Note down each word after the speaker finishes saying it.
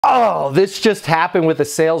Oh, this just happened with a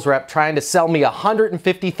sales rep trying to sell me a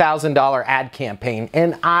 $150,000 ad campaign,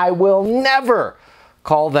 and I will never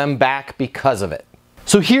call them back because of it.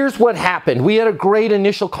 So here's what happened. We had a great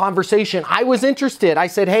initial conversation. I was interested. I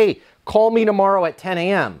said, hey, call me tomorrow at 10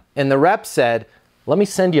 a.m. And the rep said, let me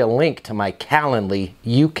send you a link to my Calendly.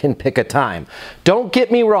 You can pick a time. Don't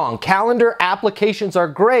get me wrong. Calendar applications are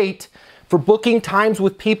great for booking times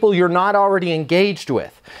with people you're not already engaged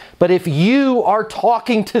with. But if you are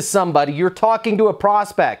talking to somebody, you're talking to a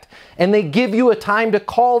prospect, and they give you a time to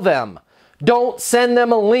call them, don't send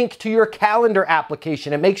them a link to your calendar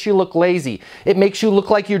application. It makes you look lazy. It makes you look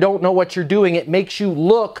like you don't know what you're doing. It makes you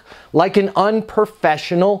look like an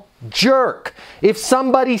unprofessional jerk. If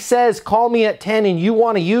somebody says, call me at 10 and you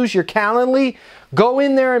want to use your Calendly, go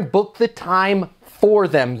in there and book the time for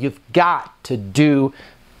them. You've got to do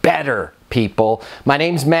better, people. My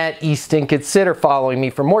name's Matt Easton. Consider following me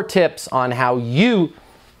for more tips on how you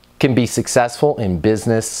can be successful in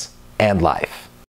business and life.